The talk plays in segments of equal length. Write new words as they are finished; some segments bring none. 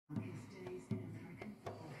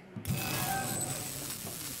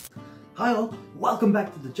Hi all, welcome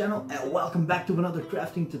back to the channel and welcome back to another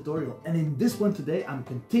crafting tutorial. And in this one today I'm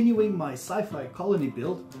continuing my sci-fi colony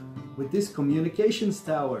build with this communications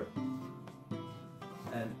tower.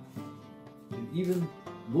 And you can even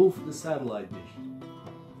move the satellite dish.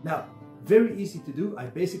 Now, very easy to do. I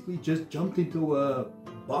basically just jumped into a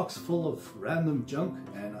box full of random junk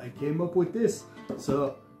and I came up with this.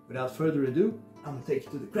 So without further ado, I'm gonna take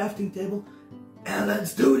you to the crafting table and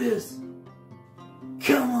let's do this!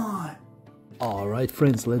 Come on! Alright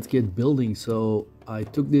friends, let's get building. So I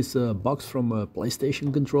took this box from a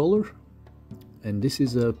PlayStation controller, and this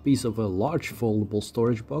is a piece of a large foldable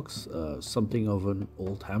storage box, something of an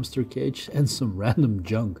old hamster cage and some random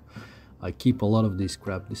junk. I keep a lot of this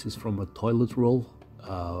crap. This is from a toilet roll,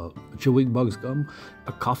 chewing box gum,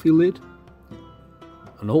 a coffee lid,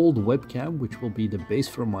 an old webcam which will be the base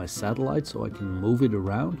for my satellite so I can move it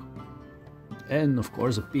around, and of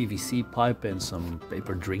course a PVC pipe and some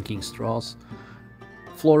paper drinking straws,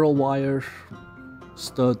 floral wire,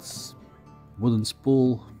 studs, wooden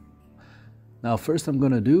spool. Now first I'm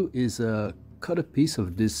gonna do is cut a piece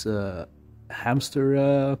of this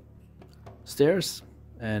hamster stairs,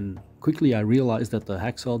 and quickly I realized that the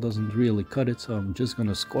hacksaw doesn't really cut it, so I'm just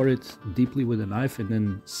gonna score it deeply with a knife and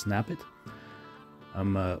then snap it.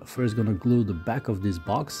 I'm first gonna glue the back of this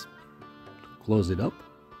box to close it up.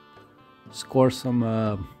 Score some,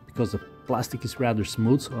 because the plastic is rather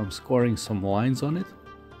smooth, so I'm scoring some lines on it.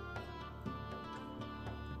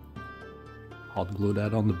 Hot glue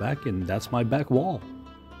that on the back, and that's my back wall.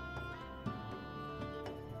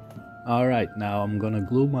 Alright, now I'm gonna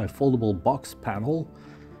glue my foldable box panel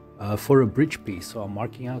for a bridge piece. So I'm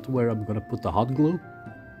marking out where I'm gonna put the hot glue,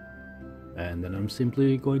 and then I'm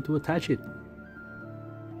simply going to attach it.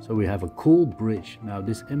 So we have a cool bridge. Now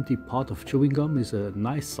this empty pot of chewing gum is a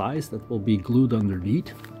nice size that will be glued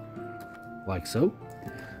underneath, like so.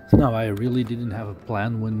 Now I really didn't have a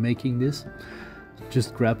plan when making this.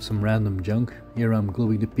 Just grabbed some random junk. Here I'm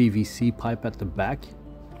gluing the PVC pipe at the back.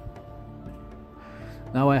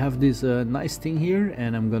 Now I have this nice thing here,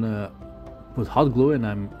 and I'm gonna put hot glue, and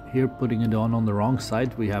I'm here putting it on the wrong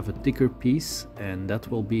side. We have a thicker piece, and that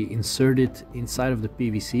will be inserted inside of the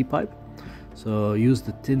PVC pipe. So use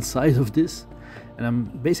the thin side of this, and I'm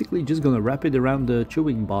basically just gonna wrap it around the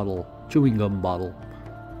chewing gum bottle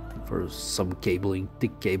for some cabling,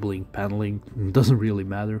 thick cabling, paneling, doesn't really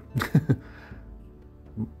matter.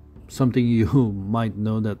 Something you might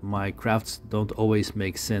know that my crafts don't always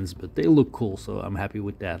make sense, but they look cool, so I'm happy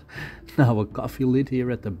with that. Now a coffee lid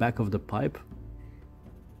here at the back of the pipe,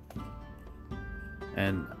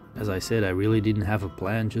 and as I said, I really didn't have a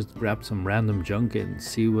plan, just grabbed some random junk and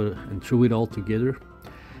threw it all together.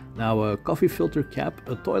 Now a coffee filter cap,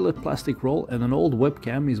 a toilet plastic roll, and an old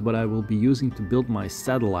webcam is what I will be using to build my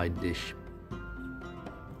satellite dish.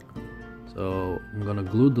 So I'm gonna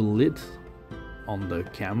glue the lid on the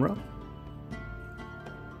camera,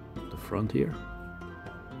 the front here.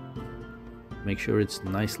 Make sure it's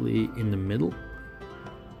nicely in the middle,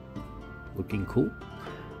 looking cool.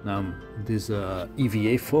 Now this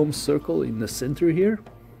EVA foam circle in the center here,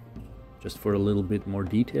 just for a little bit more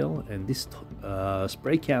detail, and this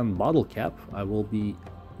spray can bottle cap I will be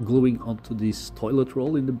gluing onto this toilet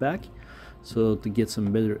roll in the back, so to get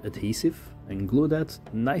some better adhesive, and glue that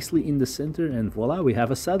nicely in the center, and voila, we have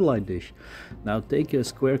a satellite dish. Now take a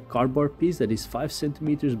square cardboard piece that is 5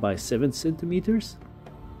 centimeters by 7 centimeters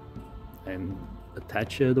and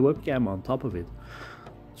attach the webcam on top of it,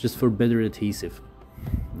 just for better adhesive.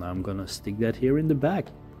 Now I'm gonna stick that here in the back,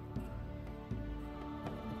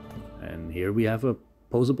 and here we have a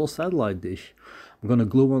posable satellite dish. I'm gonna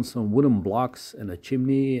glue on some wooden blocks and a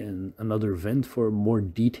chimney and another vent for more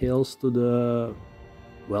details to the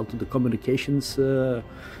communications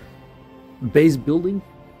base building.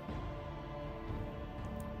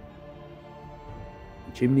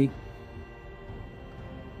 Chimney.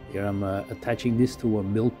 Here I'm attaching this to a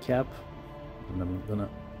milk cap, and I'm gonna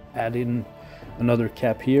add in another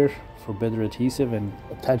cap here for better adhesive and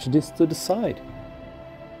attach this to the side.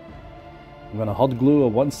 I'm gonna hot glue a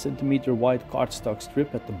 1 centimeter wide cardstock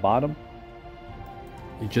strip at the bottom.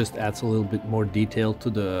 It just adds a little bit more detail to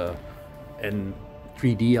the and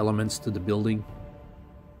 3D elements to the building.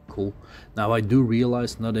 Cool. Now I do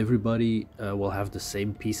realize not everybody will have the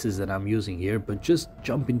same pieces that I'm using here, but just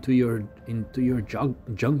jump into your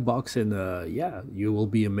junk box and yeah, you will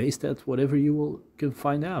be amazed at whatever you can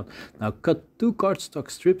find out. Now cut 2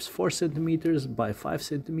 cardstock strips 4 centimeters by 5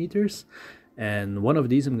 centimeters, and one of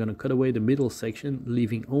these I'm gonna cut away the middle section,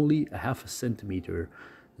 leaving only a 1/2 centimeter,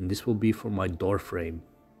 and this will be for my door frame.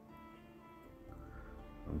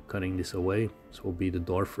 I'm cutting this away. This will be the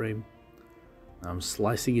door frame. I'm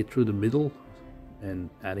slicing it through the middle and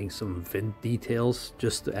adding some vent details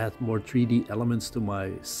just to add more 3D elements to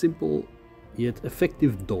my simple yet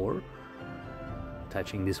effective door.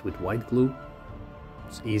 Attaching this with white glue.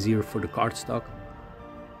 It's easier for the cardstock.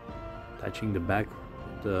 Attaching the back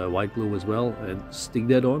with the white glue as well, and stick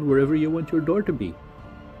that on wherever you want your door to be.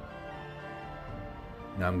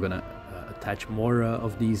 Now I'm gonna attach more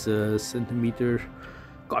of these centimeter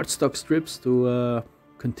cardstock strips to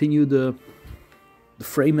continue the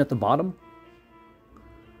frame at the bottom,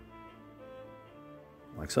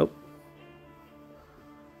 like so.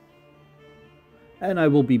 And I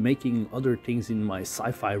will be making other things in my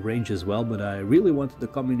sci-fi range as well, but I really wanted the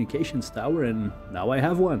communications tower, and now I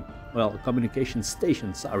have one. Well, a communication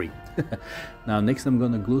station, sorry. Now next I'm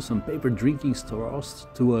gonna glue some paper drinking straws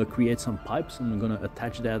to create some pipes, and I'm gonna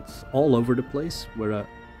attach that all over the place,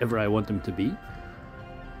 wherever I want them to be.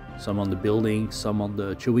 Some on the building, some on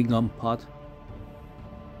the chewing gum pot.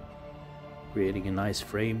 Creating a nice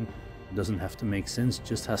frame. Doesn't have to make sense,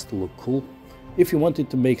 just has to look cool. If you want it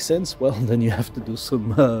to make sense, well, then you have to do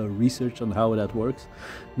some research on how that works.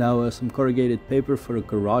 Now some corrugated paper for a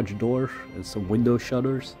garage door and some window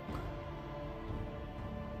shutters.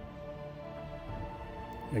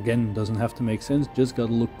 Again, doesn't have to make sense, just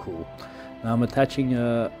gotta look cool. Now I'm attaching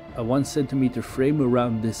a 1 centimeter frame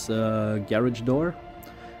around this garage door.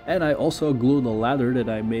 And I also glued a ladder that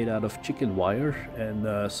I made out of chicken wire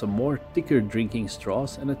and some more thicker drinking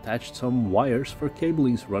straws, and attached some wires for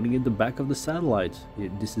cablings running in the back of the satellite.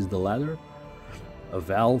 This is the ladder, a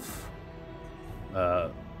valve, a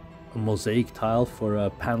mosaic tile for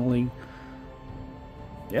paneling.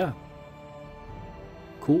 Yeah,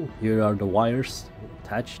 cool. Here are the wires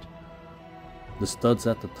attached, the studs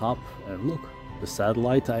at the top, and look, the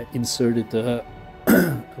satellite. I inserted a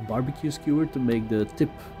barbecue skewer to make the tip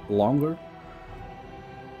longer.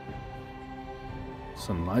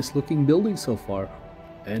 Some nice looking building so far,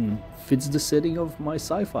 and fits the setting of my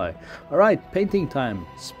sci-fi. Alright, painting time.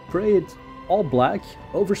 Spray it all black,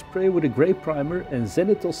 overspray with a gray primer, and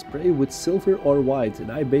zenithal spray with silver or white,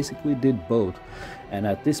 and I basically did both. And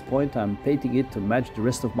at this point I'm painting it to match the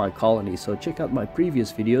rest of my colony, so check out my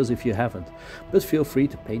previous videos if you haven't, but feel free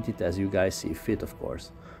to paint it as you guys see fit, of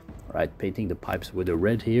course. Alright, painting the pipes with a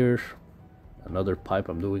red here. Another pipe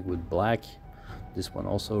I'm doing with black. This one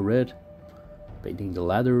also red. Painting the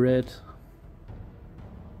ladder red.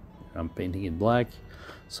 I'm painting it black.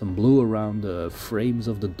 Some blue around the frames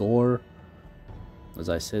of the door. As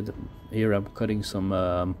I said, here I'm cutting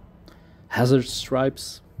some hazard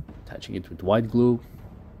stripes. Attaching it with white glue.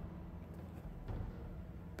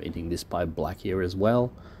 Painting this pipe black here as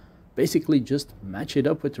well. Basically just match it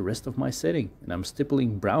up with the rest of my setting, and I'm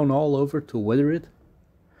stippling brown all over to weather it.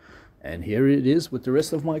 And here it is with the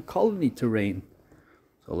rest of my colony terrain.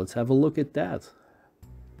 So let's have a look at that.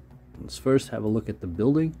 Let's first have a look at the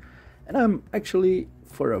building. And I'm actually,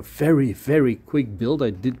 for a very quick build, I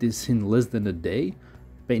did this in less than a day,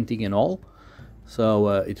 painting and all. So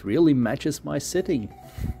it really matches my setting.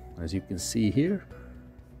 As you can see here,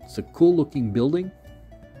 it's a cool looking building.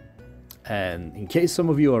 And in case some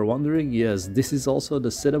of you are wondering, yes, this is also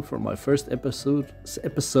the setup for my first episode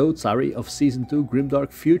of Season 2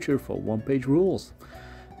 Grimdark Future for one-page rules.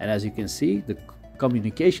 And as you can see, the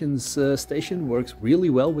communications station works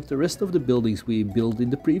really well with the rest of the buildings we built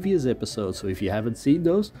in the previous episode. So if you haven't seen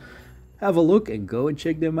those, have a look and go and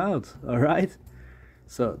check them out, alright?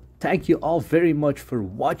 So thank you all very much for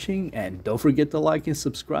watching, and don't forget to like and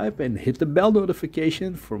subscribe and hit the bell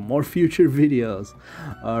notification for more future videos.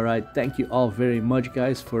 Alright, thank you all very much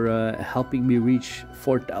guys for helping me reach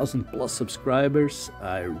 4,000 plus subscribers.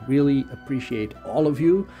 I really appreciate all of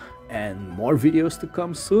you, and more videos to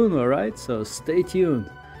come soon, alright? So stay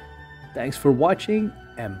tuned. Thanks for watching,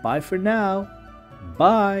 and bye for now.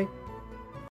 Bye!